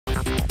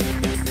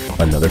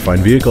Another fine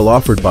vehicle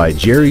offered by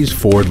Jerry's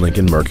Ford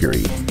Lincoln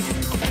Mercury.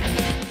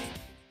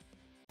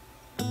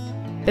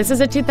 This is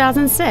a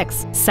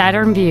 2006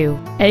 Saturn VUE,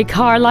 a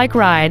car-like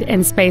ride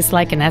and space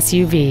like an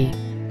SUV.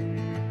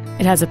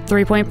 It has a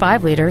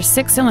 3.5-liter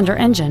six-cylinder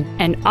engine,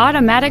 an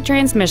automatic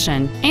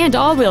transmission, and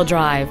all-wheel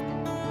drive.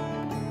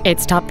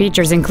 Its top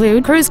features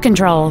include cruise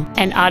control,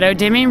 an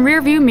auto-dimming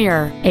rear-view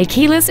mirror, a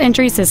keyless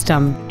entry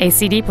system, a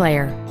CD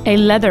player, a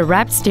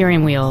leather-wrapped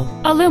steering wheel,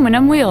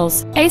 aluminum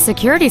wheels, a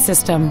security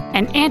system,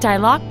 an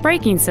anti-lock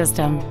braking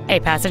system, a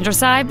passenger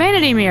side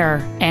vanity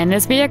mirror, and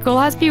this vehicle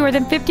has fewer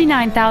than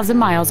 59,000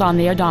 miles on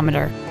the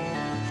odometer.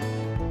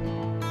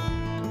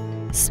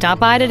 Stop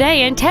by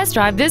today and test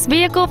drive this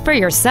vehicle for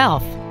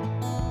yourself.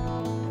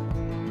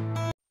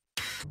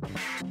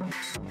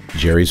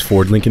 Jerry's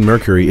Ford Lincoln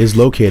Mercury is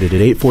located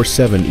at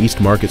 847 East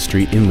Market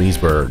Street in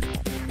Leesburg.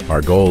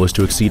 Our goal is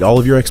to exceed all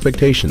of your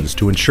expectations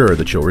to ensure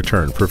that you'll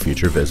return for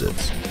future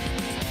visits.